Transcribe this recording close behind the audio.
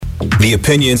The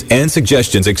opinions and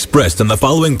suggestions expressed on the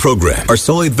following program are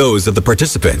solely those of the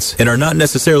participants and are not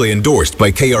necessarily endorsed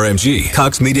by KRMG,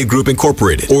 Cox Media Group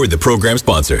Incorporated, or the program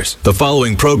sponsors. The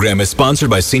following program is sponsored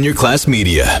by Senior Class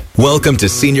Media. Welcome to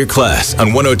Senior Class on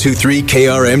 102.3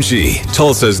 KRMG,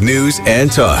 Tulsa's news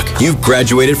and talk. You've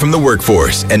graduated from the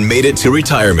workforce and made it to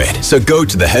retirement, so go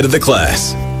to the head of the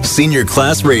class. Senior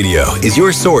Class Radio is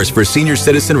your source for senior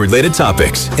citizen-related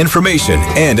topics, information,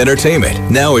 and entertainment.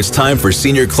 Now it's time for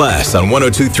Senior Class on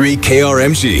 102.3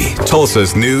 KRMG,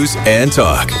 Tulsa's news and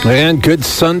talk. And good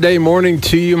Sunday morning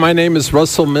to you. My name is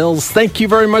Russell Mills. Thank you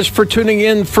very much for tuning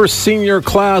in for Senior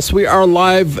Class. We are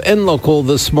live and local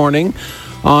this morning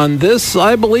on this,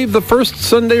 I believe, the first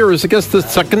Sunday, or I guess the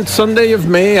second Sunday of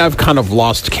May. I've kind of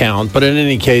lost count, but in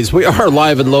any case, we are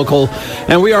live and local,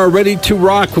 and we are ready to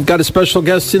rock. We've got a special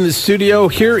guest in the studio.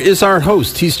 Here is our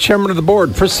host. He's chairman of the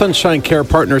board for Sunshine Care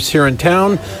Partners here in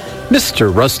town,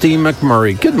 Mr. Rusty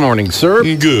McMurray. Good morning, sir.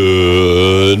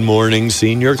 Good morning,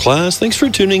 Senior Class. Thanks for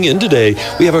tuning in today.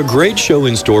 We have a great show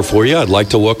in store for you. I'd like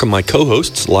to welcome my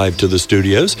co-hosts live to the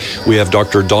studios. We have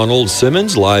Dr. Donald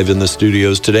Simmons live in the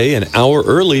studios today, an hour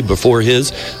early before his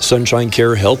Sunshine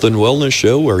Care Health and Wellness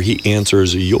show, where he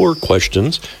answers your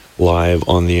questions live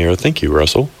on the air. Thank you,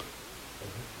 Russell.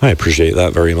 I appreciate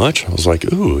that very much. I was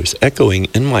like, ooh, it's echoing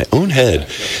in my own head.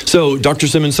 So, Dr.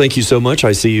 Simmons, thank you so much.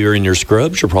 I see you're in your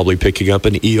scrubs. You're probably picking up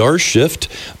an ER shift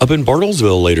up in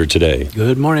Bartlesville later today.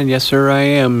 Good morning. Yes, sir, I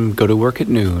am. Go to work at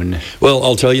noon. Well,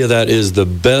 I'll tell you, that is the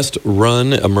best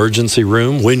run emergency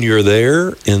room when you're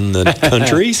there in the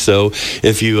country. So,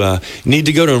 if you need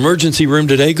to go to an emergency room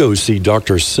today, go see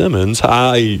Dr. Simmons.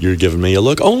 Hi, you're giving me a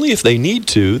look. Only if they need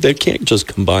to. They can't just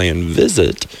come by and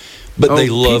visit. But they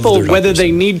love people, their whether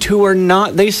they need to or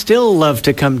not, they still love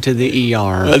to come to the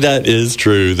ER. That is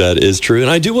true. That is true.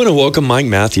 And I do want to welcome Mike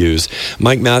Matthews.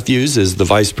 Mike Matthews is the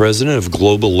Vice President of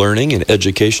Global Learning and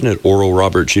Education at Oral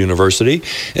Roberts University,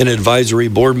 an advisory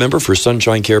board member for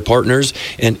Sunshine Care Partners.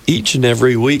 And each and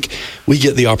every week, we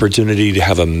get the opportunity to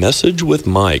have a message with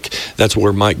Mike. That's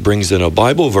where Mike brings in a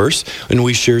Bible verse, and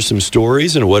we share some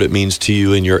stories and what it means to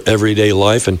you in your everyday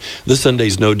life. And this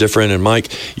Sunday's no different. And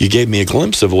Mike, you gave me a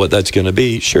glimpse of what that's going to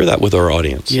be. Share that with our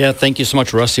audience. Yeah, thank you so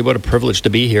much, Rusty. What a privilege to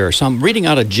be here. So I'm reading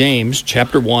out of James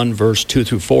chapter 1, verse 2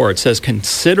 through 4. It says,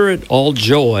 "Consider it all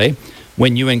joy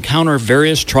when you encounter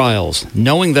various trials,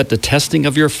 knowing that the testing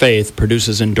of your faith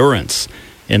produces endurance.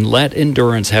 And let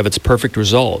endurance have its perfect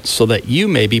result, so that you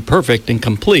may be perfect and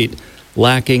complete,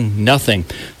 lacking nothing."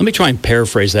 Let me try and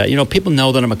paraphrase that. You know, people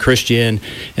know that I'm a Christian,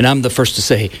 and I'm the first to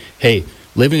say, hey,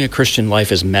 living a Christian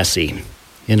life is messy.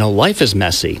 You know, life is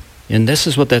messy. And this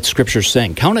is what that scripture's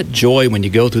saying. Count it joy when you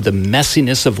go through the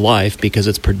messiness of life, because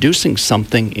it's producing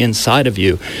something inside of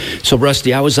you. So,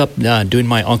 Rusty, I was up doing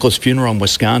my uncle's funeral in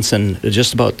Wisconsin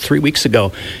just about 3 weeks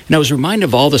ago, and I was reminded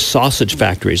of all the sausage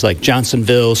factories like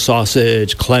Johnsonville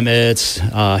Sausage, Clements,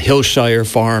 Hillshire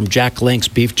Farm, Jack Link's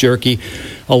beef jerky.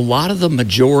 A lot of the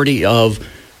majority of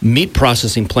meat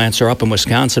processing plants are up in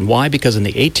Wisconsin. Why? Because in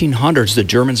the 1800s, the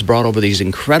Germans brought over these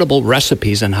incredible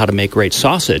recipes on how to make great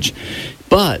sausage.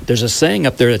 But there's a saying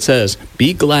up there that says,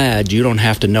 be glad you don't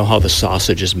have to know how the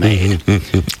sausage is made.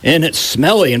 And it's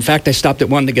smelly. In fact, I stopped at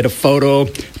one to get a photo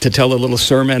to tell a little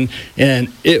sermon, and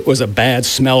it was a bad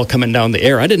smell coming down the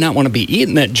air. I did not want to be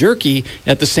eating that jerky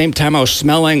at the same time I was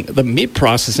smelling the meat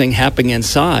processing happening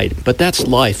inside. But that's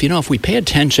life. You know, if we pay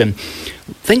attention,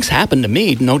 things happen to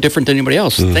me no different than anybody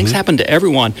else. Mm-hmm. Things happen to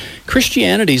everyone.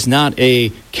 Christianity is not a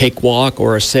cakewalk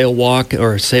or a sail walk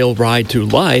or a sail ride through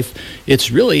life. It's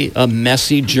really a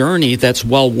messy journey that's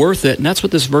well worth it. And that's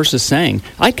what this verse is saying.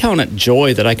 I count it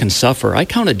joy that I can suffer. I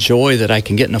count it joy that I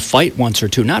can get in a fight once or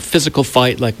two. Not physical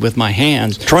fight like with my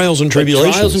hands. Trials and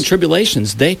tribulations. Trials and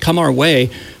tribulations. They come our way.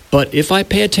 But if I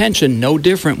pay attention, no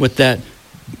different with that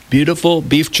beautiful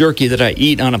beef jerky that I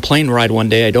eat on a plane ride one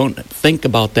day. I don't think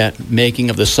about that making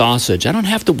of the sausage. I don't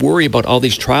have to worry about all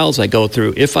these trials I go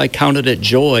through if I counted it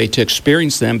joy to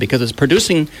experience them, because it's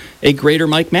producing a greater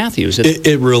Mike Matthews.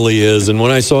 It really is. And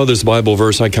when I saw this Bible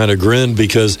verse, I kind of grinned,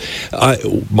 because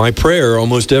my prayer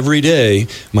almost every day,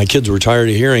 my kids were tired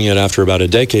of hearing it after about a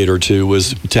decade or two,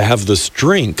 was to have the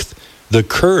strength, the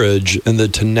courage, and the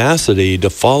tenacity to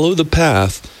follow the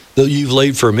path that you've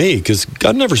laid for me, because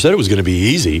God never said it was going to be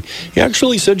easy. He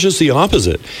actually said just the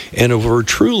opposite. And if we're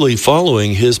truly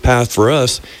following his path for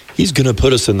us, he's going to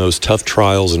put us in those tough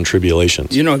trials and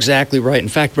tribulations. You know exactly right. In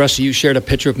fact, Rusty, you shared a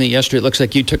picture with me yesterday. It looks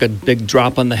like you took a big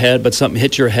drop on the head, but something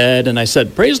hit your head. And I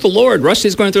said, praise the Lord.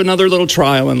 Rusty's going through another little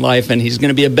trial in life, and he's going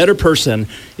to be a better person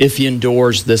if he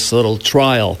endures this little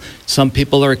trial. Some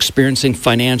people are experiencing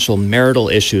financial, marital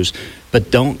issues, but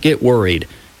don't get worried.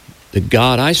 the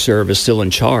God I serve is still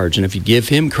in charge. And if you give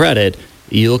him credit,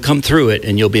 you'll come through it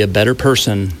and you'll be a better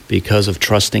person because of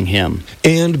trusting him.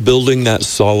 And building that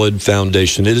solid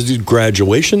foundation. It is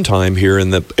graduation time here in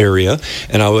the area,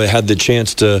 and I had the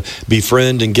chance to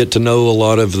befriend and get to know a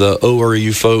lot of the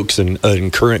ORU folks and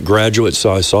current graduates.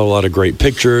 So I saw a lot of great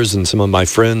pictures, and some of my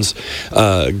friends'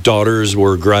 daughters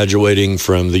were graduating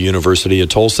from the University of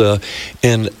Tulsa.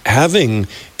 And having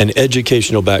an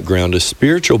educational background, a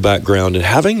spiritual background, and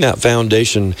having that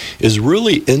foundation is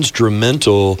really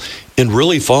instrumental in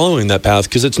really following that path,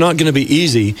 because it's not going to be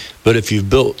easy, but if you've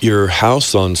built your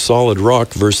house on solid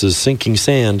rock versus sinking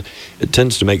sand, it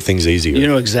tends to make things easier. You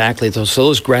know, exactly. So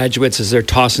those graduates, as they're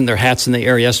tossing their hats in the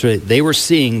air yesterday, they were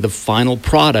seeing the final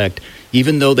product,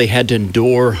 even though they had to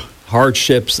endure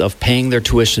hardships of paying their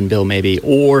tuition bill maybe,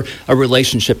 or a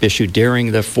relationship issue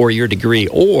during the 4-year degree,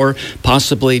 or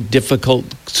possibly difficult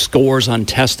scores on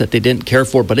tests that they didn't care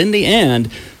for. But in the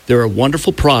end, they're a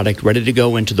wonderful product ready to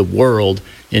go into the world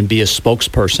and be a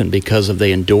spokesperson because of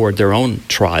they endured their own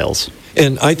trials.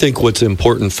 And I think what's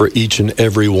important for each and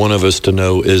every one of us to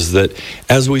know is that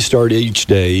as we start each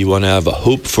day, you want to have a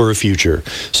hope for a future.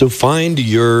 So find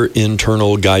your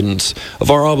internal guidance of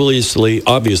our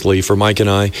obviously for Mike and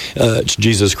I, it's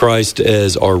Jesus Christ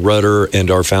as our rudder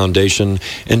and our foundation.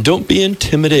 And don't be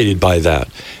intimidated by that.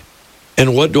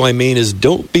 And what do I mean is,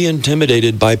 don't be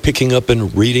intimidated by picking up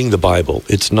and reading the Bible.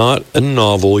 It's not a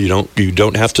novel. You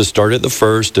don't have to start at the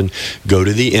first and go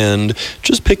to the end.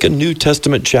 Just pick a New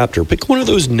Testament chapter. Pick one of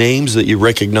those names that you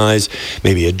recognize,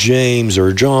 maybe a James or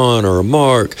a John or a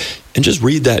Mark, and just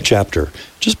read that chapter.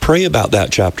 Just pray about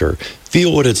that chapter.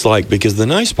 Feel what it's like, because the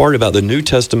nice part about the New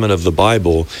Testament of the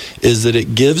Bible is that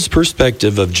it gives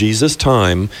perspective of Jesus'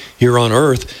 time here on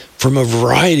earth from a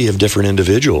variety of different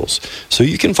individuals. So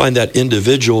you can find that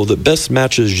individual that best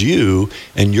matches you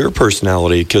and your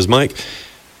personality. Because, Mike,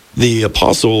 the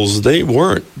apostles, they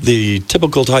weren't the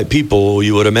typical type people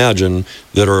you would imagine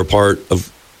that are a part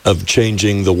of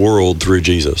changing the world through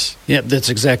Jesus. Yeah, that's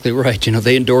exactly right. You know,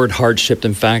 they endured hardship.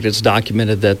 In fact, it's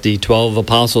documented that the 12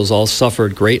 apostles all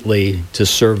suffered greatly to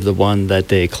serve the one that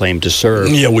they claimed to serve.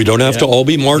 Yeah, we don't have to all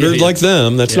be martyred like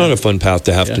them. That's not a fun path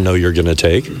to have to know you're going to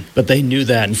take. But they knew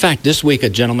that. In fact, this week, a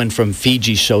gentleman from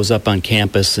Fiji shows up on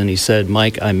campus, and he said,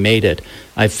 Mike, I made it.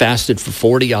 I fasted for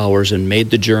 40 hours and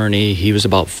made the journey. He was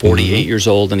about 48 years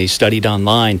old, and he studied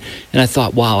online. And I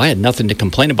thought, wow, I had nothing to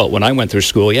complain about when I went through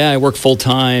school. Yeah, I worked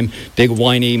full-time. Big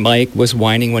whiny Mike was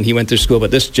whining when he went through school.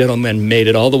 But this gentleman made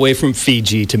it all the way from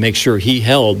Fiji to make sure he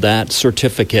held that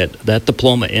certificate, that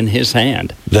diploma in his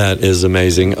hand. That is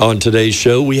amazing. On today's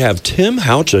show, we have Tim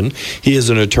Houchin. He is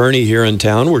an attorney here in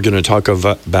town. We're going to talk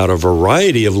about a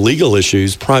variety of legal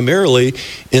issues, primarily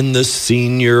in the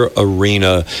senior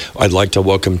arena. I'd like to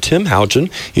welcome Tim Houchin.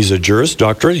 He's a Juris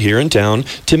Doctorate here in town.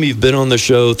 Tim, you've been on the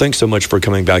show. Thanks so much for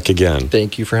coming back again.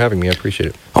 Thank you for having me. I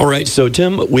appreciate it. All right. So,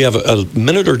 Tim, we have a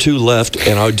minute or two left,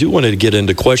 and I do want to get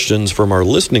into questions from our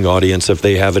listening audience if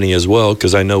they have any as well,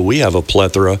 because I know we have a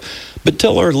plethora. But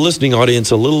tell our listening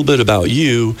audience a little bit about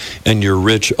you and your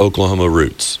rich Oklahoma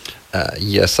roots.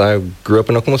 Yes, I grew up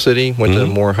in Oklahoma City, went to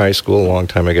Moore High School a long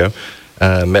time ago.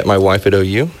 Met my wife at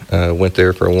OU, went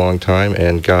there for a long time,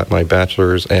 and got my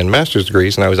bachelor's and master's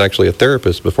degrees, and I was actually a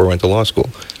therapist before I went to law school.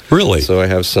 Really? So I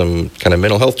have some kind of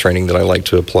mental health training that I like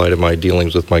to apply to my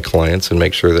dealings with my clients and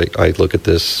make sure that I look at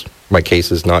my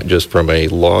cases not just from a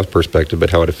law perspective, but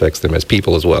how it affects them as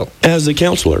people as well. As a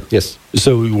counselor? Yes.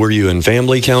 So were you in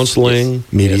family counseling,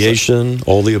 mediation,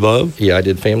 all the above? Yeah, I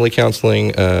did family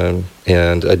counseling, and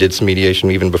I did some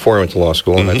mediation even before I went to law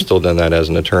school, and I've still done that as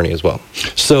an attorney as well.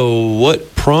 So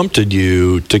what prompted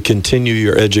you to continue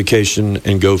your education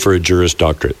and go for a Juris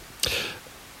Doctorate?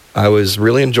 I was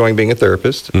really enjoying being a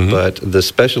therapist, but the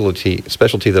specialty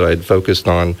that I had focused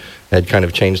on had kind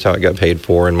of changed how I got paid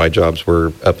for, and my jobs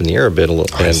were up in the air a bit.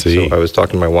 And so I was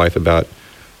talking to my wife about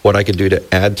what I could do to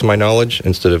add to my knowledge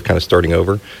instead of kind of starting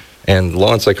over. And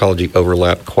law and psychology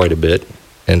overlap quite a bit.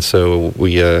 And so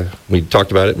we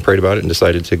talked about it and prayed about it and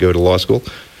decided to go to law school.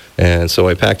 And so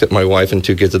I packed up my wife and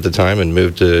 2 kids at the time and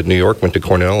moved to New York, went to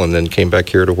Cornell, and then came back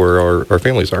here to where our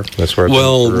families are. That's where I've been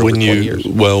for over 20 years.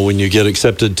 Well, when you get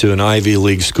accepted to an Ivy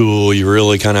League school, you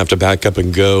really kind of have to back up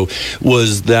and go.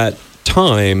 Was that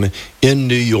time in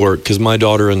New York, because my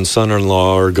daughter and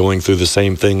son-in-law are going through the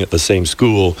same thing at the same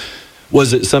school,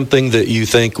 was it something that you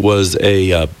think was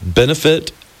a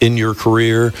benefit in your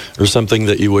career, or something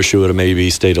that you wish you would have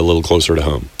maybe stayed a little closer to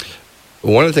home?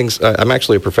 One of the things, I'm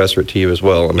actually a professor at TU as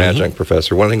well, I'm an adjunct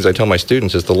professor. One of the things I tell my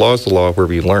students is the law is the law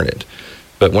wherever you learn it.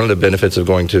 But one of the benefits of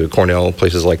going to Cornell,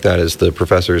 places like that, is the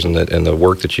professors and the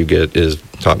work that you get is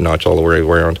top-notch all the way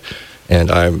around. And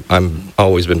I'm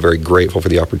always been very grateful for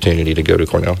the opportunity to go to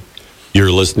Cornell. You're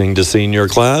listening to Senior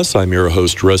Class. I'm your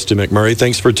host, Rusty McMurray.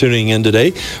 Thanks for tuning in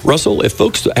today. Russell, if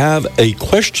folks have a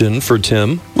question for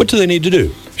Tim, what do they need to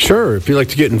do? Sure. If you'd like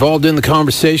to get involved in the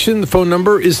conversation, the phone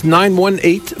number is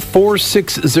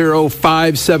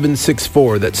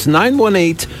 918-460-5764. That's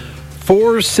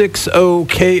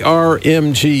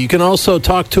 918-460-KRMG. You can also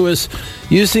talk to us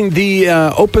using the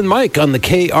open mic on the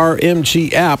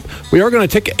KRMG app. We are going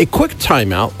to take a quick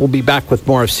timeout. We'll be back with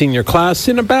more of Senior Class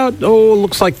in about,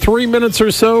 looks like 3 minutes or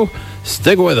so.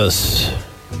 Stick with us.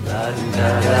 I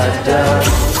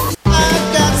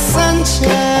got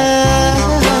sunshine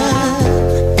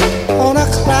on a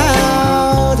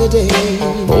cloudy day.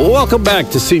 Welcome back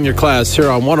to Senior Class here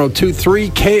on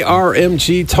 102.3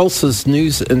 KRMG, Tulsa's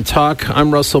News and Talk.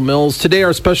 I'm Russell Mills. Today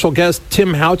our special guest,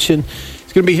 Tim Houchin,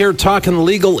 is going to be here talking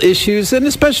legal issues, and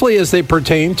especially as they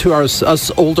pertain to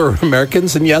us older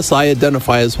Americans. And yes, I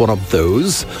identify as one of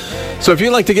those. So if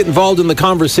you'd like to get involved in the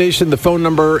conversation, the phone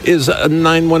number is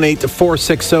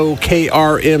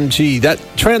 918-460-KRMG. That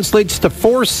translates to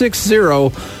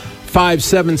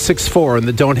 460-5764, and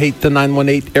the Don't Hate the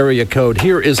 918 area code.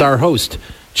 Here is our host,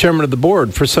 Chairman of the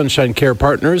Board for Sunshine Care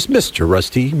Partners, Mr.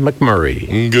 Rusty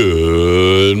McMurray.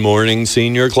 Good morning,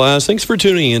 Senior Class. Thanks for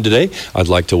tuning in today. I'd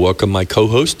like to welcome my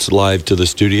co-hosts live to the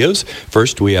studios.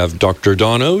 First, we have Dr.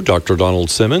 Donald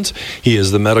Simmons. He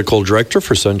is the Medical Director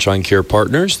for Sunshine Care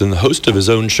Partners and the host of his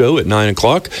own show at 9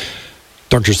 o'clock.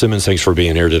 Dr. Simmons, thanks for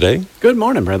being here today. Good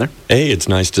morning, brother. Hey, it's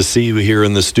nice to see you here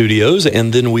in the studios.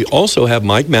 And then we also have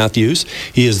Mike Matthews.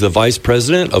 He is the Vice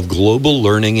President of Global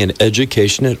Learning and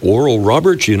Education at Oral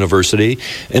Roberts University,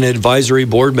 an advisory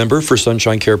board member for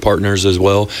Sunshine Care Partners as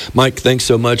well. Mike, thanks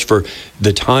so much for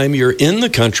the time you're in the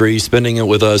country, spending it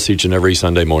with us each and every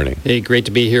Sunday morning. Hey, great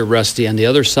to be here, Rusty, on the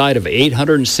other side of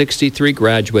 863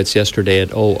 graduates yesterday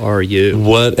at ORU.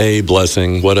 What a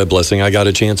blessing. What a blessing. I got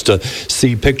a chance to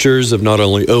see pictures of not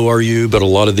only ORU, but a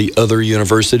lot of the other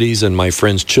universities and my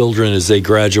friends' children as they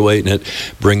graduate, and it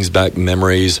brings back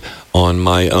memories on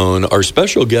my own. Our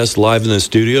special guest live in the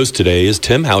studios today is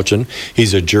Tim Houchin.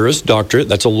 He's a Juris Doctorate.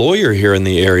 That's a lawyer here in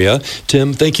the area.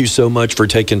 Tim, thank you so much for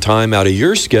taking time out of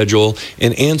your schedule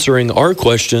and answering our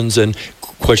questions and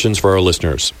questions for our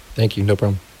listeners. Thank you. No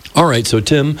problem. All right, so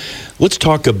Tim, let's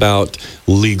talk about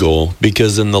legal,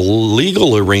 because in the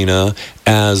legal arena,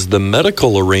 as the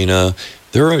medical arena,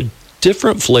 there are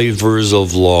different flavors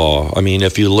of law. I mean,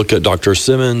 if you look at Dr.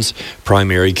 Simmons,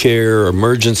 primary care,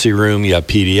 emergency room, you have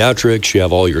pediatrics, you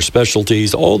have all your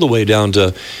specialties, all the way down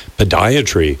to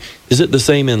podiatry. Is it the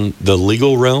same in the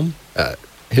legal realm?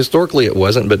 Historically, it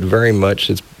wasn't, but very much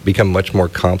it's become much more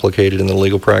complicated in the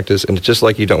legal practice. And it's just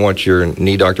like you don't want your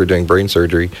knee doctor doing brain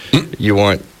surgery. You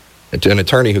want an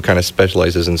attorney who kind of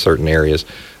specializes in certain areas.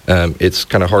 It's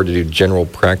kind of hard to do general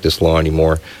practice law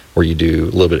anymore, where you do a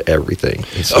little bit of everything.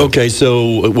 Okay,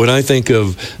 so when I think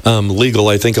of legal,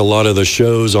 I think a lot of the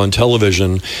shows on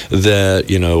television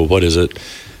that, what is it?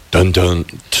 Law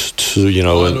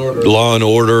and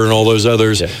Order and all those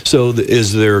others. Yeah. So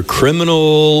is there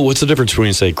criminal? What's the difference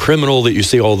between, say, criminal that you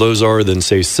see all those are, than,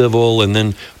 say, civil, and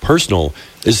then personal?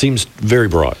 It seems very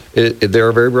broad. There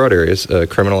are very broad areas.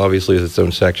 Criminal, obviously, is its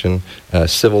own section.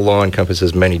 Civil law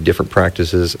encompasses many different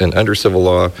practices. And under civil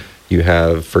law, you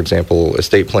have, for example,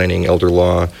 estate planning, elder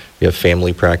law. You have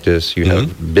family practice. You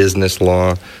have business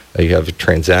law. You have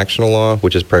transactional law,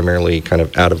 which is primarily kind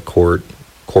of out of court,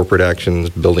 corporate actions,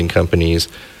 building companies,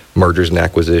 mergers and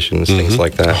acquisitions, things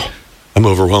like that. I'm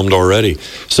overwhelmed already.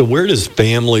 So where does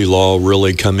family law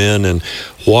really come in, and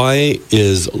why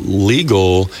is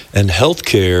legal and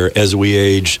healthcare as we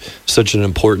age such an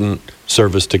important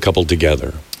service to couple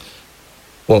together?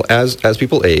 Well, as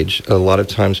people age, a lot of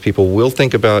times people will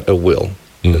think about a will.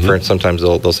 Sometimes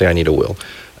they'll say, I need a will.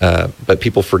 But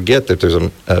people forget that there's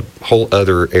a whole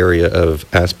other area of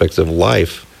aspects of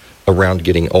life around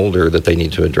getting older that they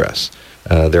need to address.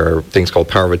 There are things called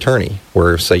power of attorney,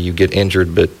 where, say, you get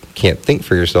injured but can't think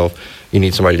for yourself, you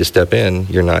need somebody to step in.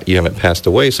 You haven't passed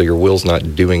away, so your will's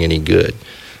not doing any good.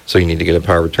 So you need to get a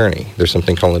power of attorney. There's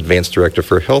something called an advanced directive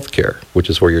for healthcare, which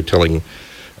is where you're telling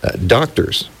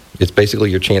doctors. It's basically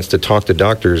your chance to talk to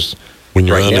doctors when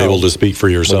you're unable to speak for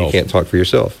yourself. When you can't talk for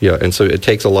yourself, yeah. And so it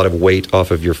takes a lot of weight off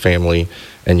of your family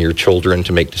and your children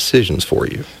to make decisions for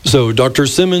you. So, Dr.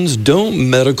 Simmons,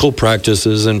 don't medical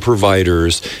practices and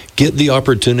providers get the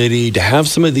opportunity to have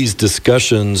some of these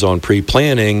discussions on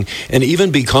pre-planning and even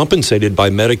be compensated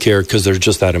by Medicare because they're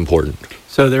just that important?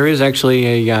 So there is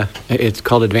actually it's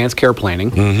called advanced care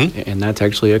planning, and that's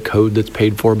actually a code that's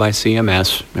paid for by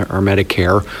CMS or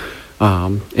Medicare.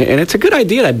 And it's a good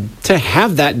idea to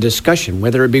have that discussion,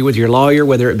 whether it be with your lawyer,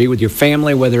 whether it be with your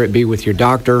family, whether it be with your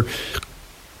doctor,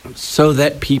 so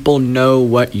that people know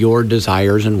what your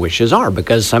desires and wishes are.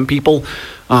 Because some people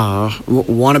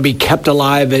want to be kept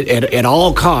alive at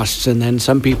all costs, and then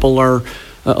some people are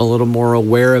a little more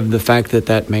aware of the fact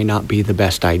that may not be the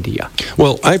best idea.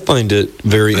 Well, I find it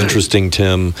very interesting,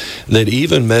 Tim, that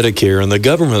even Medicare and the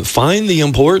government find the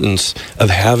importance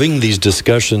of having these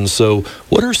discussions. So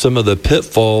what are some of the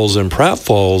pitfalls and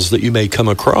pratfalls that you may come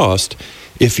across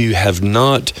if you have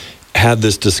not had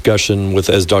this discussion with,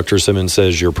 as Dr. Simmons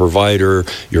says, your provider,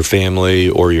 your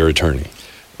family, or your attorney?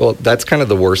 Well, that's kind of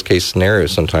the worst case scenario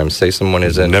sometimes. Say someone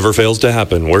is in... Never fails to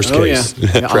happen. Worst case.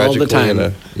 Yeah. All the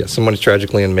time. Someone's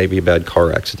tragically in maybe a bad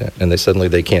car accident, and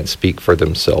they can't speak for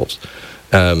themselves.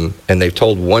 And they've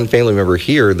told one family member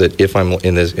here that if I'm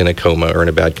in a coma or in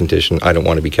a bad condition, I don't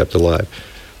want to be kept alive.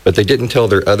 But they didn't tell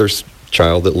their other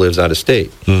child that lives out of state.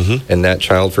 Mm-hmm. And that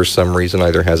child, for some reason,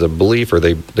 either has a belief or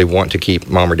they want to keep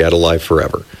mom or dad alive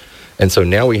forever. And so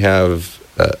now we have...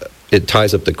 it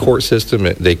ties up the court system.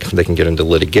 They can get into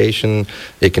litigation.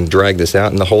 It can drag this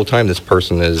out. And the whole time this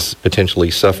person is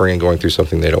potentially suffering and going through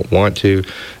something they don't want to,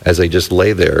 as they just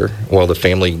lay there while the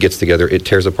family gets together. It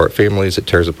tears apart families. It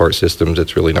tears apart systems.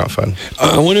 It's really not fun.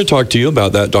 I want to talk to you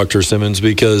about that, Dr. Simmons,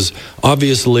 because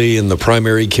obviously in the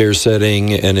primary care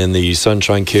setting and in the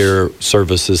Sunshine Care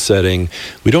Services setting,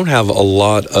 we don't have a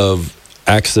lot of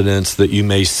accidents that you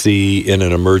may see in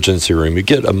an emergency room. You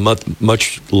get a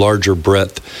much larger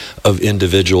breadth of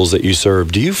individuals that you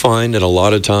serve. Do you find that a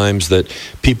lot of times that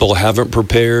people haven't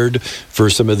prepared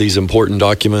for some of these important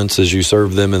documents as you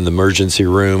serve them in the emergency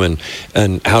room,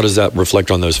 and how does that reflect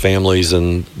on those families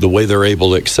and the way they're able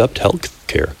to accept health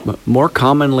care? More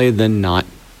commonly than not,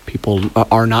 people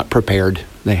are not prepared.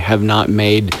 They have not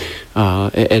made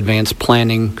advanced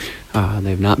planning.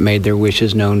 They've not made their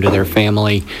wishes known to their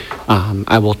family.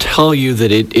 I will tell you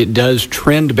that it does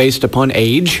trend based upon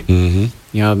age. Mm-hmm.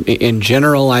 You know, in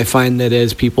general, I find that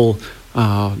as people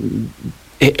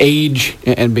age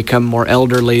and become more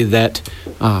elderly, that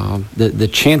the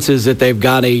chances that they've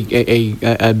got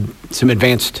some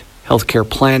advanced healthcare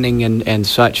planning and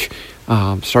such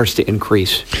starts to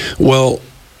increase. Well,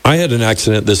 I had an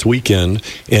accident this weekend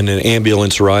in an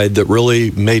ambulance ride that really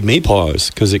made me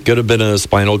pause, because it could have been a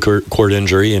spinal cord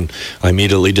injury, and I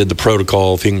immediately did the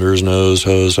protocol, fingers, nose,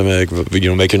 hose,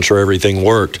 making sure everything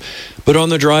worked. But on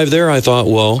the drive there, I thought,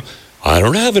 well, I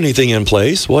don't have anything in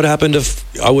place. What happened if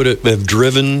I would have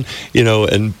driven,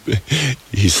 and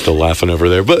he's still laughing over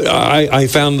there. But I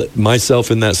found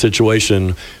myself in that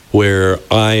situation where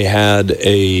I had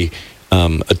a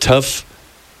tough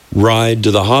ride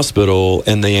to the hospital,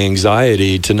 and the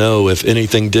anxiety to know if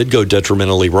anything did go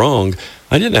detrimentally wrong.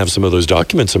 I didn't have some of those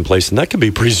documents in place, and that can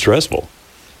be pretty stressful.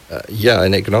 Yeah,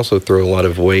 and it can also throw a lot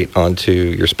of weight onto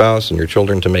your spouse and your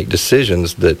children to make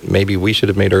decisions that maybe we should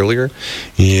have made earlier.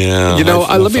 Yeah.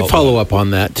 Let me follow up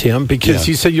on that, Tim, because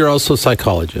you said you're also a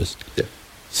psychologist. Yeah.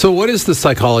 So what is the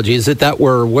psychology? Is it that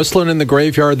we're whistling in the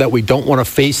graveyard, that we don't want to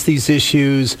face these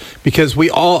issues? Because we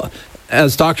all...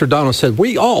 As Dr. Donald said,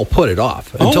 we all put it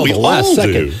off until the last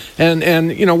second. And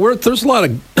there's a lot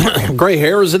of gray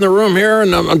hairs in the room here,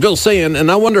 and I'm just saying, and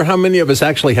I wonder how many of us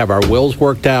actually have our wills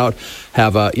worked out,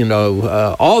 have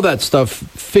all that stuff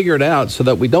figured out so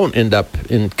that we don't end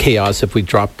up in chaos if we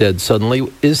drop dead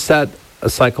suddenly. Is that a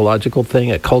psychological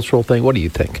thing, a cultural thing? What do you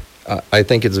think? I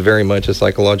think it's very much a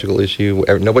psychological issue.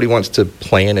 Nobody wants to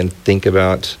plan and think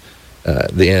about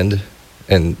the end.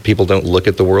 And people don't look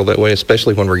at the world that way,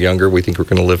 especially when we're younger. We think we're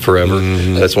going to live forever.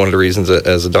 Mm-hmm. That's one of the reasons,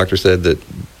 as the doctor said, that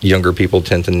younger people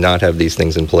tend to not have these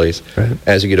things in place. Right.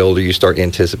 As you get older, you start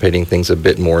anticipating things a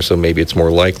bit more, so maybe it's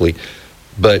more likely.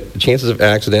 But chances of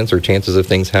accidents or chances of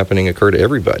things happening occur to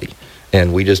everybody.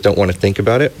 And we just don't want to think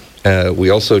about it.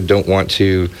 We also don't want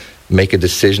to make a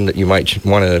decision that you might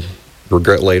want to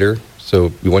regret later.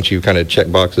 So once you kind of check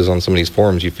boxes on some of these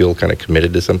forms, you feel kind of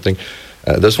committed to something.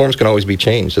 Those forms can always be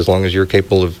changed. As long as you're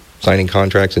capable of signing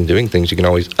contracts and doing things, you can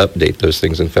always update those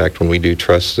things. In fact, when we do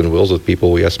trusts and wills with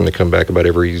people, we ask them to come back about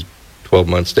every 12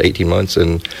 months to 18 months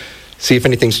and see if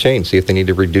anything's changed, see if they need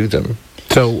to redo them.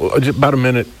 So about a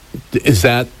minute, is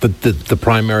that the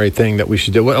primary thing that we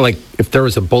should do? Like, if there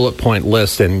was a bullet point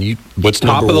list and what's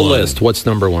top of the one? list, what's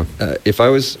number one?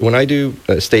 When I do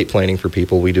estate planning for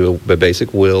people, we do a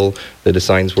basic will that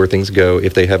assigns where things go.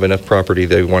 If they have enough property,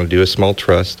 they want to do a small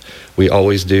trust. We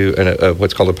always do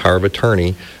what's called a power of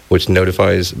attorney, which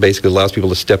basically allows people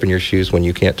to step in your shoes when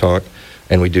you can't talk.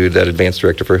 And we do that advanced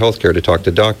directive for healthcare to talk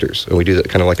to doctors. And we do that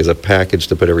kind of like as a package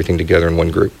to put everything together in one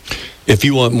group. If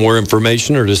you want more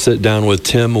information or to sit down with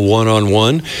Tim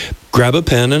one-on-one, Grab a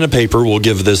pen and a paper. We'll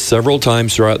give this several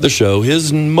times throughout the show.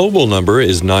 His mobile number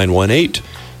is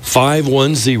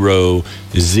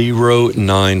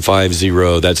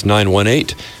 918-510-0950. That's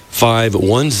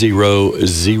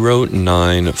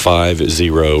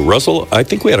 918-510-0950. Russell, I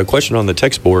think we had a question on the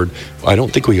text board. I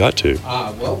don't think we got to.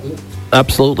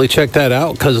 Absolutely check that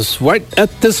out, because right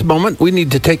at this moment, we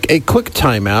need to take a quick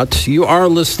timeout. You are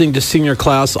listening to Senior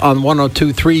Class on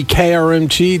 102.3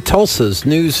 KRMG, Tulsa's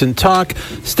News and Talk.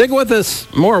 Stick with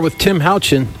us. More with Tim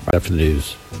Houchin right after the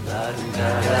news. I've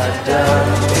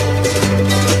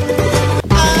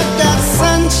got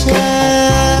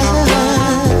sunshine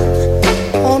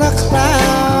on a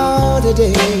cloudy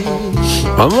day.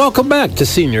 And welcome back to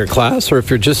Senior Class, or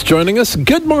if you're just joining us,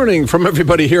 good morning from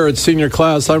everybody here at Senior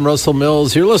Class. I'm Russell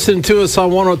Mills. You're listening to us on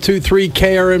 102.3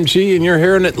 KRMG, and you're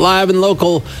hearing it live and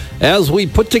local as we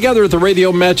put together the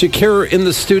radio magic here in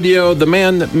the studio. The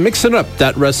man mixing up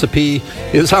that recipe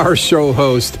is our show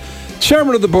host,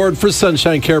 Chairman of the Board for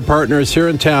Sunshine Care Partners here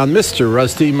in town, Mr.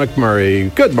 Rusty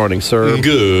McMurray. Good morning, sir.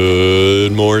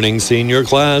 Good morning, Senior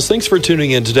Class. Thanks for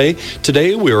tuning in today.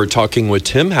 Today we are talking with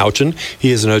Tim Houchin. He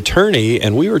is an attorney,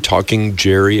 and we are talking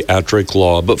geriatric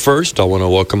law. But first, I want to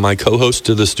welcome my co-host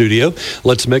to the studio.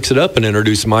 Let's mix it up and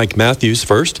introduce Mike Matthews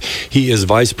first. He is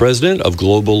Vice President of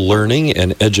Global Learning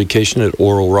and Education at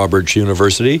Oral Roberts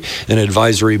University, an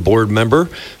advisory board member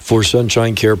for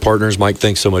Sunshine Care Partners. Mike,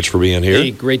 thanks so much for being here. Hey,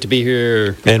 great to be here.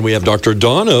 And we have Dr.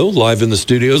 Dono live in the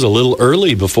studios a little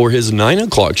early before his 9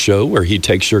 o'clock show, where he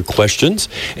takes your questions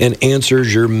and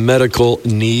answers your medical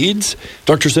needs.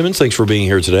 Dr. Simmons, thanks for being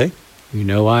here today. You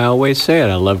know, I always say it.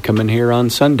 I love coming here on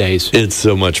Sundays. It's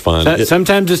so much fun.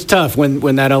 Sometimes it's tough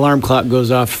when that alarm clock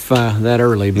goes off that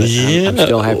early, but I'm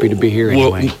still happy to be here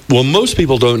anyway. Well, most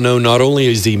people don't know, not only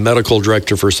is he medical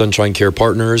director for Sunshine Care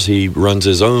Partners, he runs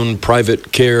his own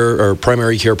private care or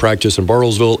primary care practice in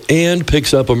Bartlesville and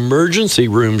picks up emergency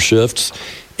room shifts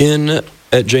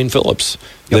at Jane Phillips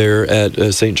there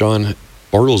at St. John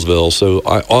Bartlesville. So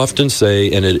I often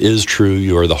say, and it is true,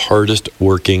 you are the hardest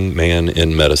working man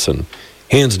in medicine,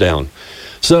 hands down.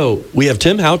 So we have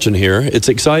Tim Houchin here. It's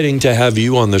exciting to have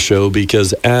you on the show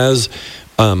because as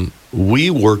we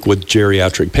work with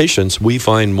geriatric patients, we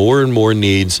find more and more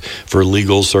needs for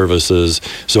legal services.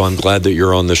 So I'm glad that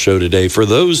you're on the show today. For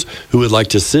those who would like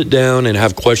to sit down and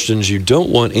have questions you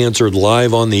don't want answered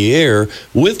live on the air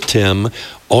with Tim,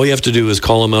 all you have to do is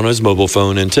call him on his mobile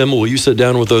phone. And Tim, will you sit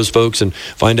down with those folks and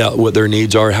find out what their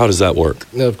needs are? How does that work?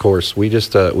 Of course. We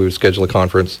just we would schedule a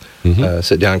conference,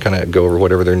 sit down, kind of go over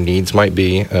whatever their needs might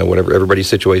be. Whatever everybody's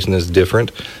situation is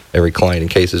different. Every client and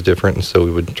case is different. And so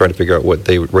we would try to figure out what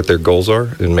their goals are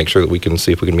and make sure that we can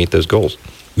see if we can meet those goals.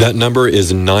 That number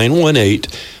is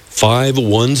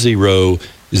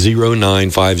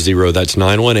 918-510-0950. That's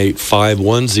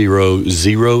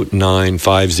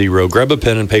 918-510-0950. Grab a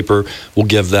pen and paper. We'll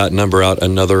give that number out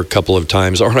another couple of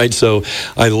times. All right, so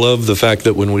I love the fact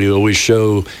that when we always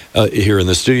show here in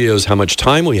the studios how much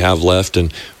time we have left,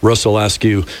 and Russell asks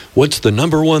you, what's the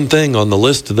number one thing on the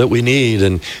list that we need?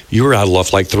 And you were out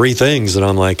of like 3 things, and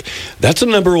I'm like, that's a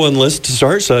number one list to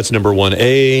start. So that's number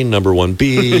 1A, number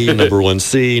 1B, number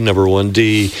 1C, number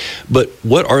 1D. But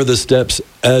what are the steps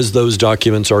as those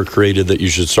documents are created that you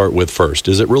should start with first?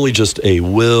 Is it really just a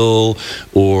will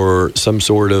or some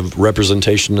sort of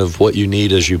representation of what you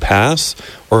need as you pass,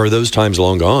 or are those times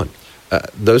long gone?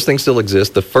 Those things still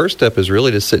exist. The first step is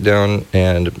really to sit down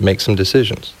and make some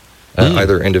decisions,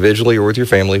 either individually or with your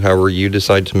family, however you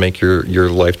decide to make your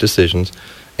life decisions,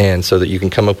 and so that you can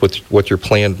come up with what your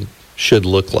plan should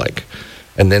look like.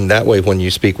 And then that way, when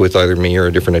you speak with either me or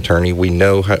a different attorney, we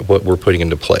know what we're putting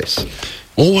into place.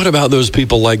 Well, what about those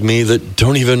people like me that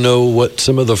don't even know what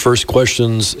some of the first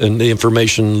questions and the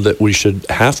information that we should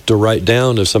have to write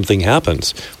down if something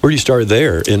happens? Where do you start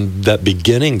there in that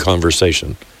beginning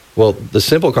conversation? Well, the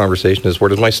simple conversation is, where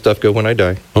does my stuff go when I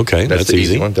die? Okay, that's the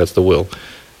easy one. That's the will.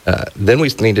 Then we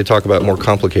need to talk about more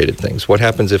complicated things. What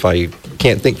happens if I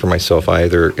can't think for myself? I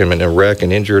either am in a wreck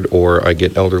and injured, or I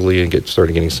get elderly and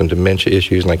started getting some dementia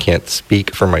issues, and I can't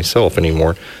speak for myself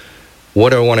anymore.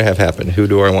 What do I want to have happen? Who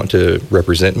do I want to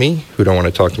represent me? Who do I want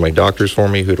to talk to my doctors for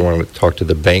me? Who do I want to talk to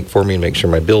the bank for me and make sure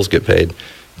my bills get paid?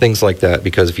 Things like that,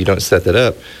 because if you don't set that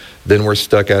up, then we're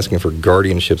stuck asking for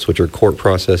guardianships, which are court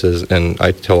processes. And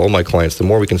I tell all my clients, the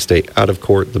more we can stay out of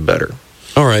court, the better.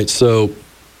 All right, so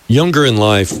younger in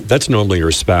life, that's normally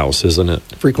your spouse, isn't it?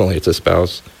 Frequently, it's a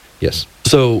spouse, yes.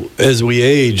 So as we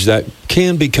age, that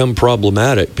can become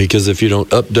problematic, because if you don't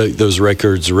update those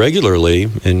records regularly,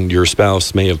 and your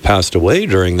spouse may have passed away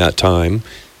during that time,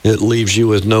 it leaves you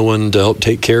with no one to help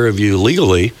take care of you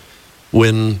legally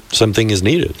when something is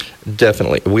needed.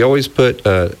 Definitely. We always put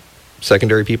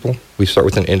secondary people. We start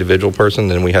with an individual person,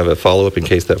 then we have a follow-up in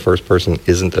case that first person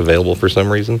isn't available for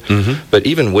some reason. But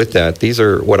even with that, these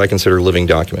are what I consider living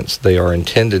documents. They are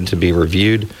intended to be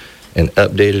reviewed and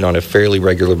updated on a fairly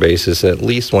regular basis, at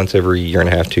least once every year and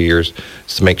a half, 2 years,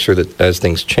 to make sure that as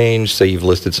things change, say you've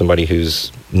listed somebody who's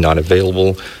not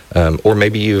available, or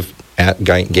maybe you've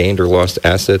gained or lost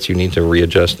assets, you need to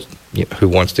readjust who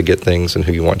wants to get things and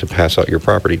who you want to pass out your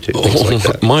property to, things like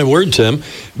that. My word, Tim.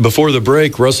 Before the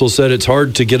break, Russell said it's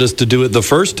hard to get us to do it the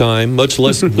first time, much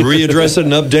less readdress it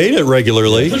and update it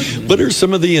regularly. What are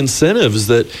some of the incentives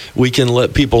that we can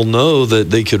let people know that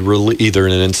they could either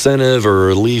an incentive or a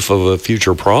relief of a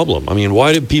future problem? I mean,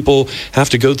 why do people have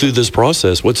to go through this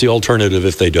process? What's the alternative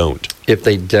if they don't? If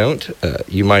they don't,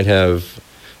 you might have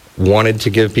wanted to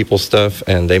give people stuff,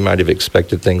 and they might have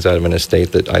expected things out of an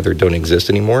estate that either don't exist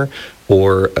anymore,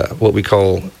 or what we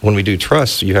call, when we do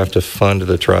trusts, you have to fund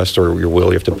the trust or your will.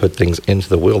 You have to put things into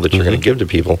the will that you're going to give to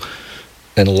people.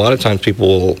 And a lot of times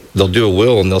they'll do a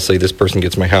will and they'll say, this person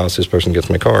gets my house, this person gets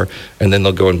my car, and then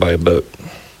they'll go and buy a boat.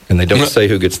 And they don't say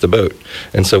who gets the boat.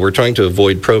 And so we're trying to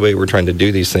avoid probate. We're trying to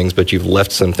do these things, but you've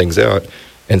left some things out.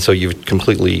 And so you've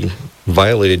completely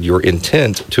violated your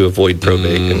intent to avoid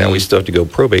probate, and now we still have to go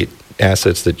probate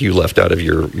assets that you left out of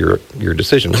your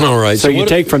decision. All right. So you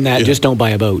take from that, just don't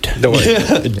buy a boat.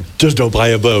 Just don't buy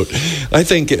a boat.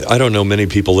 I don't know many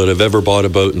people that have ever bought a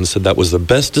boat and said that was the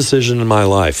best decision in my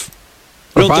life.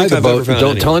 Or buy the boat,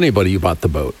 don't tell anybody you bought the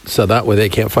boat, so that way they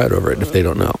can't fight over it if they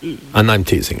don't know. And I'm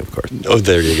teasing, of course. Oh,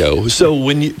 there you go. So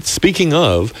speaking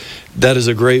of, that is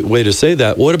a great way to say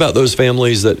that. What about those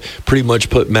families that pretty much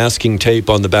put masking tape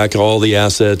on the back of all the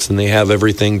assets and they have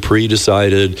everything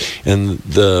pre-decided, and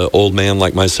the old man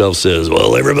like myself says,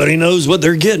 well, everybody knows what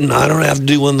they're getting. I don't have to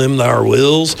do one of them our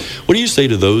wills. What do you say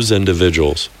to those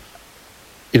individuals?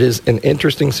 It is an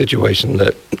interesting situation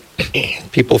that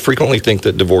people frequently think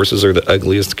that divorces are the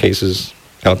ugliest cases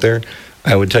out there.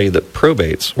 I would tell you that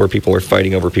probates, where people are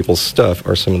fighting over people's stuff,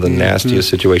 are some of the nastiest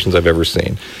situations I've ever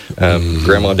seen.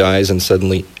 Grandma dies and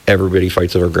suddenly everybody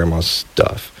fights over grandma's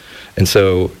stuff. And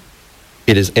so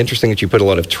it is interesting that you put a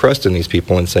lot of trust in these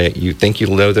people and say you think you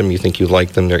know them, you think you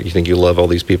like them, you think you love all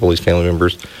these people, these family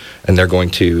members, and they're going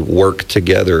to work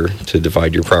together to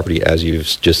divide your property as you've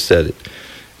just said it.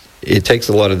 It takes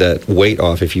a lot of that weight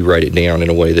off if you write it down in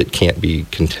a way that can't be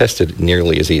contested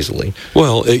nearly as easily.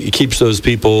 Well, it keeps those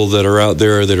people that are out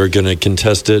there that are going to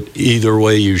contest it either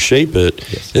way you shape it.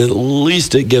 Yes. At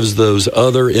least it gives those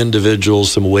other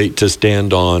individuals some weight to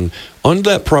stand on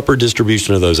that proper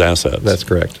distribution of those assets. That's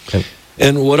correct.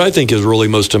 And what I think is really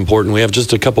most important, we have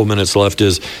just a couple minutes left,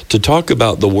 is to talk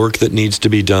about the work that needs to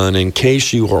be done in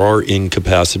case you are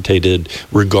incapacitated,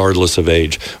 regardless of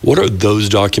age. What are those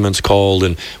documents called,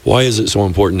 and why is it so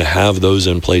important to have those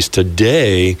in place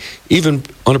today, even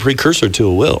on a precursor to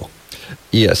a will?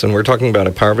 Yes, and we're talking about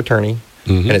a power of attorney,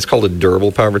 and it's called a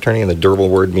durable power of attorney, and the durable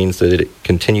word means that it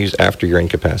continues after you're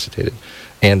incapacitated,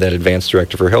 and that advanced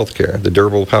directive for health care. The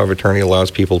durable power of attorney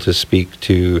allows people to speak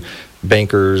to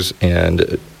bankers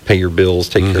and pay your bills,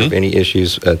 take care of any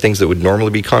issues, things that would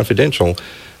normally be confidential.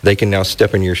 They can now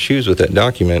step in your shoes with that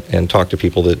document and talk to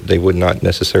people that they would not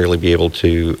necessarily be able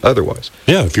to otherwise.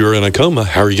 Yeah, if you're in a coma,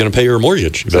 how are you going to pay your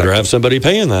mortgage? You better have somebody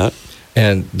paying that.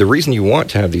 And the reason you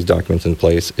want to have these documents in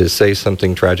place is, say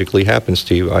something tragically happens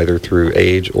to you, either through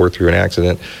age or through an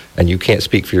accident, and you can't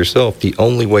speak for yourself. The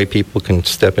only way people can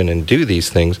step in and do these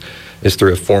things is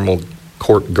through a formal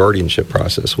court guardianship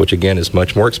process, which again is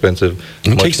much more expensive,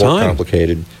 much more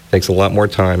complicated, takes a lot more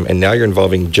time, and now you're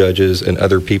involving judges and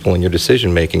other people in your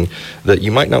decision making that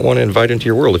you might not want to invite into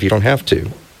your world if you don't have to.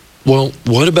 Well,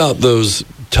 what about those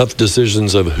tough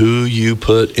decisions of who you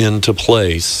put into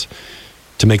place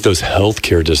to make those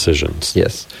healthcare decisions?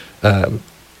 Yes.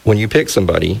 When you pick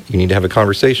somebody, you need to have a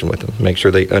conversation with them. Make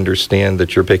sure they understand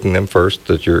that you're picking them first,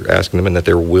 that you're asking them, and that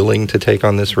they're willing to take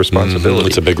on this responsibility.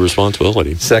 It's a big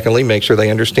responsibility. Secondly, make sure they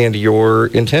understand your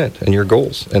intent and your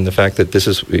goals, and the fact that this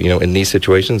is, in these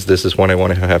situations, this is what I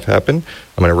want to have happen.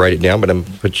 I'm going to write it down, but I'm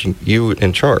putting you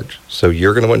in charge. So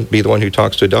you're going to be the one who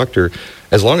talks to a doctor.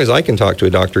 As long as I can talk to a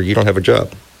doctor, you don't have a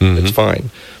job. It's fine.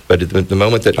 But at the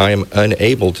moment that I am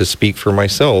unable to speak for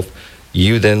myself,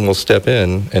 you then will step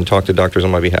in and talk to doctors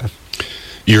on my behalf.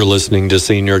 You're listening to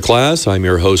Senior Class. I'm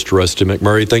your host, Rusty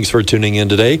McMurray. Thanks for tuning in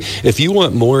today. If you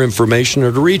want more information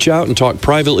or to reach out and talk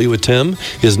privately with Tim,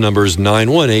 his number is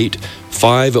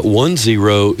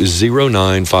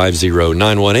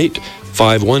 918-510-0950.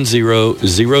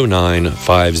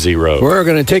 510-0950. We're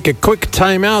going to take a quick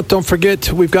time out. Don't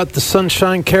forget, we've got the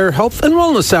Sunshine Care Health and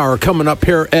Wellness Hour coming up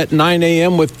here at 9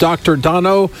 a.m. with Dr.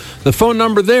 Dono. The phone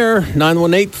number there,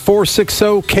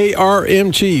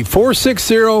 918-460-KRMG,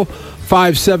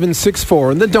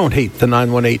 460-5764. And then don't hate the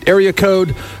 918 area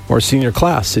code. More senior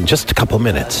class in just a couple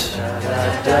minutes.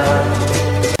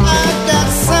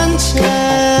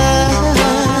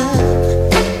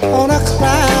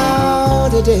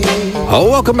 Oh,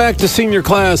 welcome back to Senior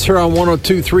Class here on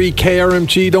 102.3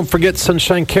 KRMG. Don't forget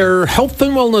Sunshine Care Health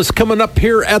and Wellness coming up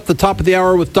here at the top of the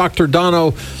hour with Dr.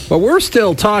 Dono. But we're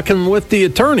still talking with the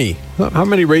attorney. How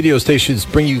many radio stations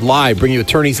bring you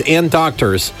attorneys and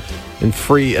doctors and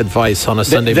free advice on a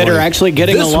Sunday morning? That are actually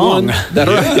getting along.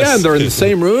 Yeah, they're in the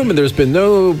same room, and there's been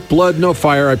no blood, no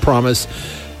fire, I promise.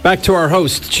 Back to our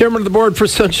host, Chairman of the Board for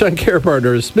Sunshine Care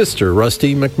Partners, Mr.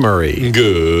 Rusty McMurray.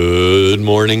 Good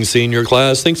morning, Senior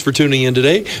Class. Thanks for tuning in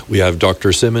today. We have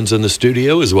Dr. Simmons in the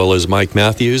studio as well as Mike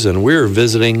Matthews, and we're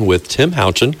visiting with Tim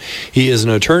Houchin. He is an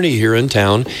attorney here in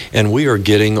town, and we are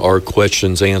getting our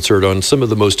questions answered on some of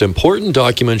the most important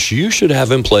documents you should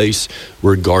have in place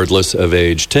regardless of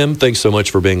age. Tim, thanks so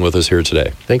much for being with us here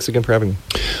today. Thanks again for having me.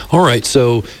 All right,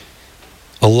 so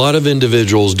a lot of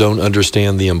individuals don't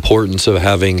understand the importance of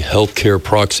having healthcare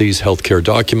proxies, healthcare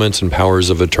documents, and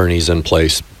powers of attorneys in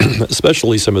place,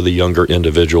 especially some of the younger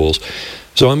individuals.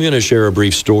 So I'm going to share a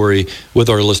brief story with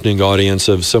our listening audience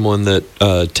of someone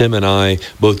that Tim and I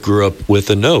both grew up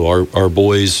with and know. Our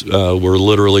boys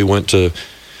went to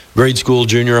grade school,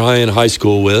 junior high, and high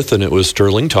school with, and it was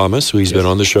Sterling Thomas, who he's been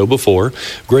on the show before.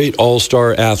 Great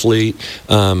all-star athlete,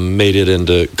 made it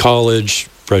into college,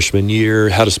 freshman year,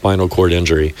 had a spinal cord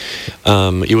injury.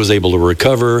 He was able to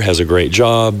recover, has a great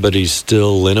job, but he's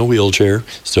still in a wheelchair,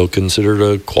 still considered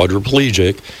a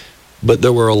quadriplegic. But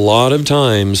there were a lot of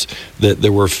times that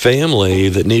there were family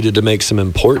that needed to make some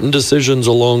important decisions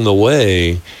along the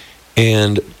way,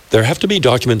 and there have to be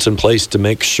documents in place to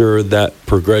make sure that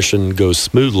progression goes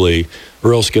smoothly,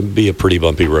 or else it can be a pretty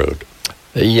bumpy road.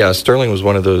 Yeah, Sterling was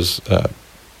one of those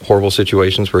horrible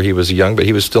situations where he was young, but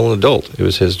he was still an adult. It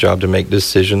was his job to make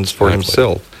decisions for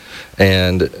himself.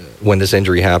 And when this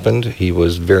injury happened, he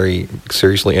was very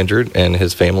seriously injured, and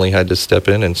his family had to step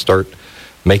in and start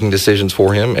making decisions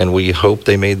for him. And we hope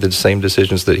they made the same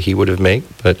decisions that he would have made.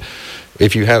 But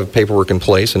if you have paperwork in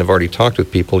place and have already talked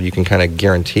with people, you can kind of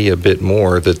guarantee a bit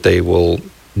more that they will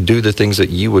do the things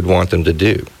that you would want them to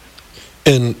do.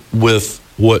 And with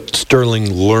what Sterling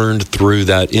learned through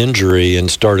that injury and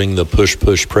starting the Push,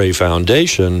 Push, Pray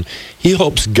Foundation, he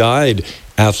helps guide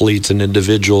athletes and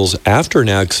individuals after an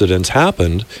accident's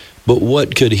happened. But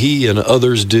what could he and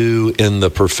others do in the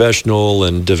professional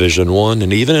and Division I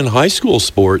and even in high school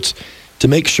sports to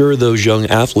make sure those young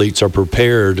athletes are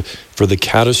prepared for the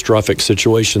catastrophic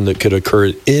situation that could occur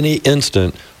at any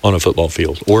instant on a football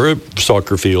field or a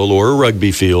soccer field or a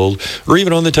rugby field or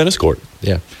even on the tennis court?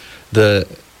 Yeah.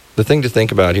 The thing to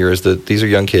think about here is that these are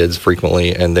young kids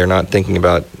frequently, and they're not thinking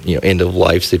about end of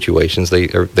life situations. They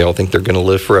all think they're going to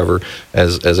live forever,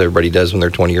 as everybody does when they're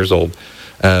 20 years old.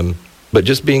 But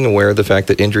just being aware of the fact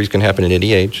that injuries can happen at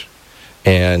any age,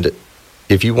 and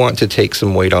if you want to take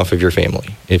some weight off of your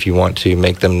family, if you want to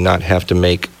make them not have to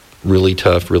make really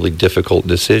tough, really difficult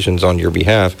decisions on your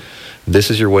behalf, this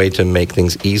is your way to make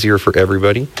things easier for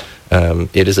everybody.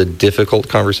 It is a difficult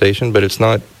conversation, but it's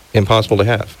not impossible to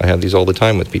have. I have these all the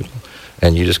time with people,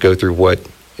 and you just go through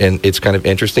and it's kind of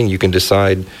interesting. You can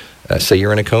decide, say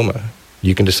you're in a coma,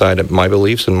 you can decide my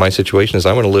beliefs and my situation is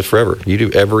I want to live forever. You do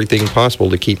everything possible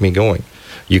to keep me going.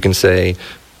 You can say,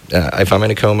 if I'm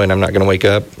in a coma and I'm not going to wake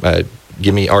up,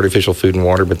 give me artificial food and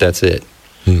water, but that's it.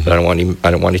 Mm-hmm. But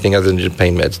I don't want anything other than just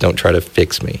pain meds. Don't try to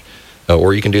fix me.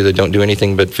 Or you can do don't do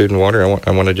anything but food and water.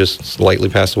 I want to just slightly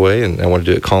pass away, and I want to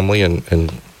do it calmly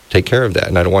and take care of that.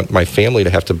 And I don't want my family to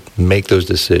have to make those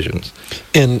decisions.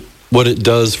 And what it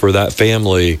does for that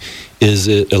family is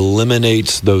it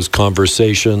eliminates those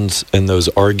conversations and those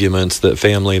arguments that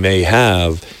family may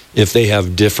have if they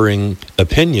have differing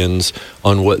opinions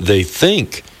on what they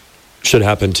think should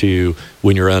happen to you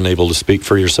when you're unable to speak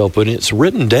for yourself. When it's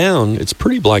written down, it's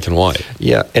pretty black and white.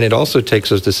 Yeah, and it also takes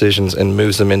those decisions and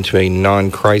moves them into a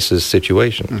non-crisis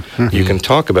situation. Mm-hmm. You can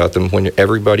talk about them when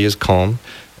everybody is calm,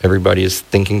 everybody is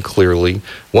thinking clearly.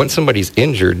 Once somebody's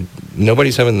injured,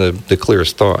 nobody's having the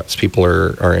clearest thoughts. People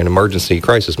are in emergency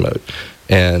crisis mode.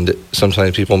 And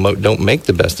sometimes people don't make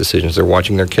the best decisions. They're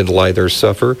watching their kid lie there,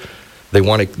 suffer. They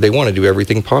want to do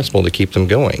everything possible to keep them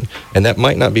going. And that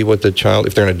might not be what the child,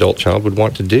 if they're an adult child, would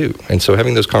want to do. And so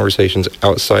having those conversations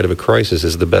outside of a crisis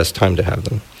is the best time to have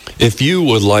them. If you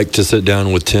would like to sit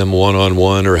down with Tim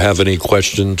one-on-one or have any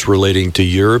questions relating to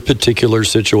your particular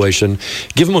situation,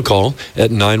 give him a call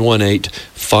at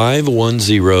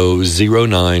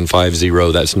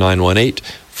 918-510-0950. That's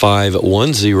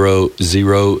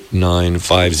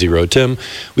 918-510-0950. Tim,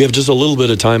 we have just a little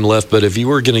bit of time left, but if you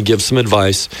were going to give some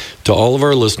advice to all of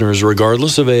our listeners,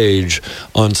 regardless of age,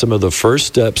 on some of the first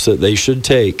steps that they should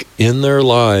take in their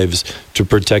lives to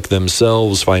protect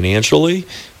themselves financially,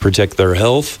 protect their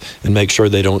health, and make sure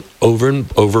they don't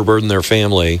overburden their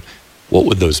family, what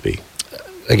would those be?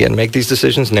 Again, make these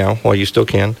decisions now while you still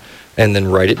can, and then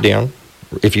write it down.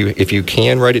 If you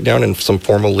can write it down in some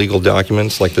formal legal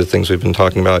documents, like the things we've been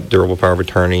talking about, durable power of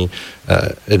attorney,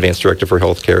 advance directive for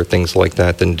healthcare, things like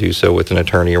that, then do so with an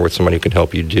attorney or with somebody who can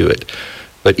help you do it.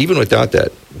 But even without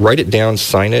that, write it down,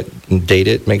 sign it, and date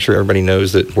it. Make sure everybody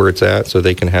knows that where it's at, so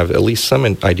they can have at least some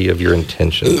idea of your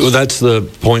intentions. Well, that's the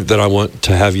point that I want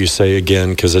to have you say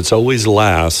again, because it's always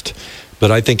last.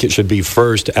 But I think it should be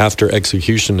first after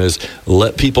execution, is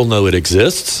let people know it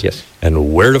exists. Yes.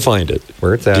 And where to find it.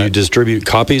 Where it's at. Do you distribute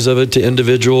copies of it to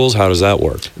individuals? How does that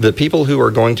work? The people who are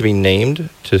going to be named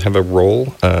to have a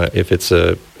role, if it's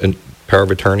a power of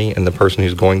attorney, and the person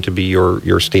who's going to be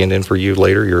your stand-in for you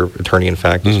later, your attorney in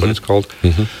fact is what it's called,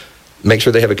 make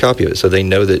sure they have a copy of it so they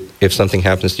know that if something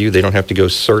happens to you, they don't have to go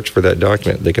search for that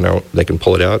document. They can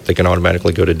pull it out. They can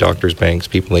automatically go to doctors, banks,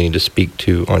 people they need to speak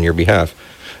to on your behalf.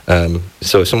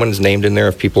 So if someone's named in there,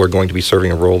 if people are going to be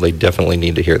serving a role, they definitely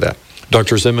need to hear that.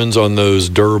 Dr. Simmons, on those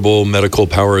durable medical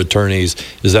power attorneys,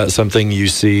 is that something you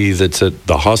see that's at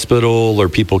the hospital or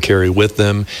people carry with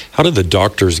them? How do the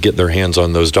doctors get their hands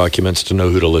on those documents to know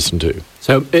who to listen to?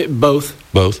 So both.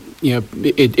 Both? You know,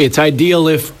 it's ideal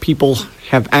if people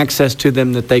have access to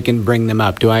them that they can bring them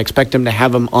up. Do I expect them to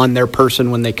have them on their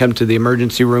person when they come to the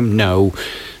emergency room? No.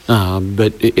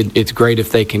 But it's great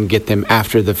if they can get them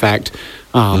after the fact.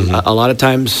 A lot of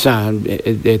times,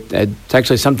 it's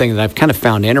actually something that I've kind of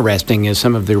found interesting is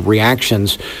some of the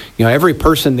reactions. You know, every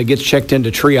person that gets checked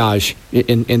into triage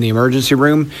in the emergency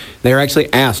room, they're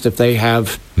actually asked if they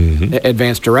have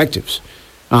advanced directives.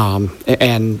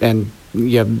 And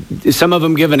yeah, some of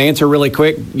them give an answer really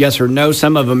quick, yes or no.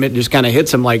 Some of them, it just kind of hits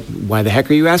them like, why the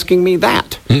heck are you asking me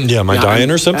that? Yeah, am I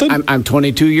dying or something? I'm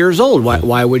 22 years old.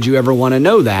 Why would you ever want to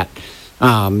know that?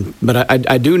 But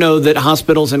I do know that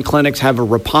hospitals and clinics have a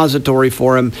repository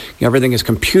for them. You know, everything is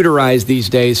computerized these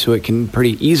days, so it can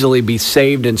pretty easily be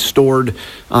saved and stored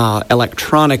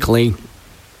electronically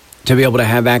to be able to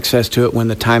have access to it when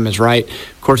the time is right.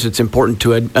 Of course, it's important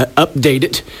to update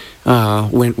it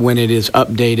when it is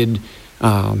updated.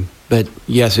 But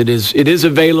yes, it is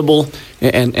available,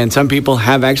 and some people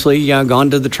have actually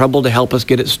gone to the trouble to help us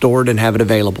get it stored and have it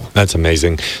available. That's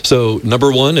amazing. So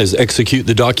number one is execute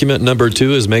the document. Number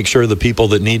two is make sure the people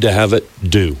that need to have it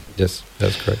do. Yes,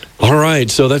 that's correct. All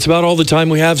right, so that's about all the time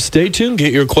we have. Stay tuned.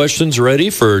 Get your questions ready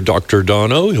for Dr.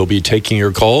 Dono. He'll be taking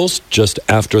your calls just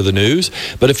after the news.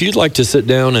 But if you'd like to sit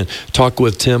down and talk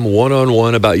with Tim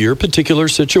one-on-one about your particular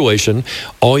situation,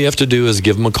 all you have to do is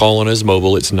give him a call on his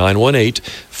mobile. It's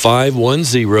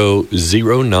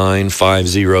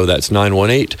 918-510-0950. That's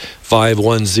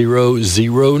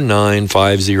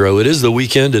 918-510-0950. It is the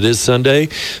weekend. It is Sunday.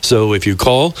 So if you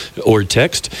call or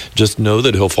text, just know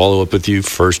that he'll follow up with you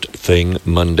first thing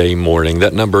Monday morning.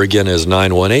 That number again is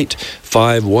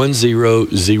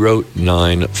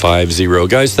 918-510-0950.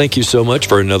 Guys, thank you so much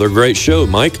for another great show.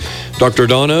 Mike, Dr.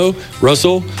 Dono,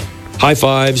 Russell, high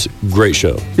fives. Great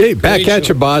show. Hey, back at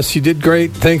you, boss. You did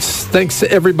great. Thanks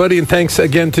to everybody, and thanks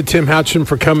again to Tim Houchin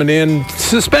for coming in.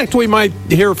 Suspect we might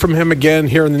hear from him again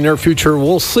here in the near future.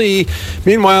 We'll see.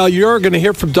 Meanwhile, you're going to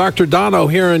hear from Dr. Dono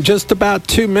here in just about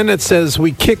 2 minutes as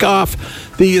we kick off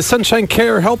the Sunshine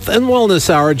Care Health and Wellness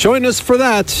Hour. Join us for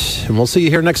that, and we'll see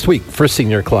you here next week for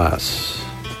Senior Class.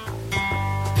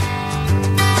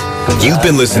 You've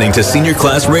been listening to Senior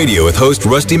Class Radio with host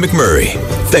Rusty McMurray.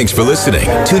 Thanks for listening.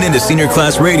 Tune in to Senior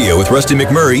Class Radio with Rusty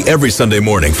McMurray every Sunday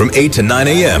morning from 8 to 9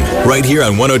 a.m. right here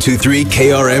on 102.3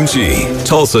 KRMG,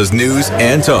 Tulsa's news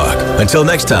and talk. Until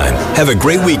next time, have a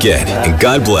great weekend and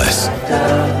God bless.